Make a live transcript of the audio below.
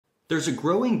There's a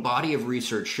growing body of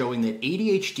research showing that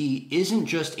ADHD isn't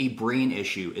just a brain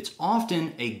issue, it's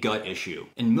often a gut issue,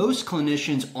 and most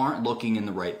clinicians aren't looking in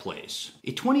the right place.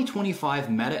 A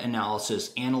 2025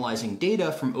 meta-analysis analyzing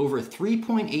data from over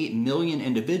 3.8 million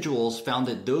individuals found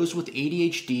that those with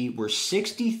ADHD were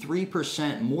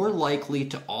 63% more likely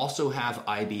to also have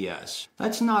IBS.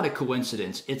 That's not a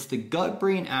coincidence, it's the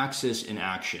gut-brain axis in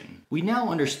action. We now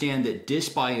understand that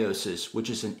dysbiosis, which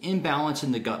is an imbalance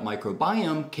in the gut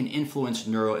microbiome, can influence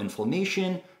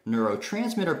neuroinflammation,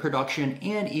 neurotransmitter production,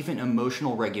 and even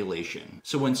emotional regulation.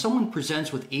 So when someone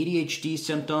presents with ADHD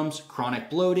symptoms, chronic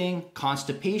bloating,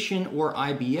 constipation, or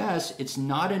IBS, it's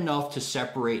not enough to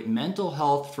separate mental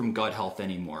health from gut health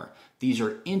anymore. These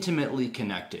are intimately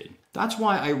connected. That's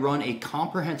why I run a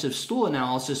comprehensive stool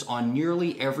analysis on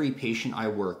nearly every patient I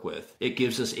work with. It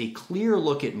gives us a clear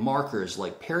look at markers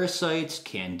like parasites,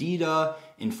 candida,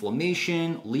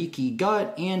 inflammation, leaky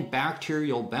gut, and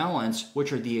bacterial balance,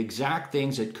 which are the exact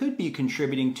things that could be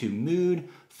contributing to mood,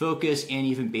 focus, and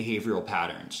even behavioral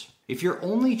patterns. If you're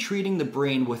only treating the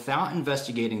brain without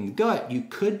investigating the gut, you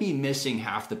could be missing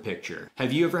half the picture.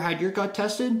 Have you ever had your gut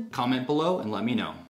tested? Comment below and let me know.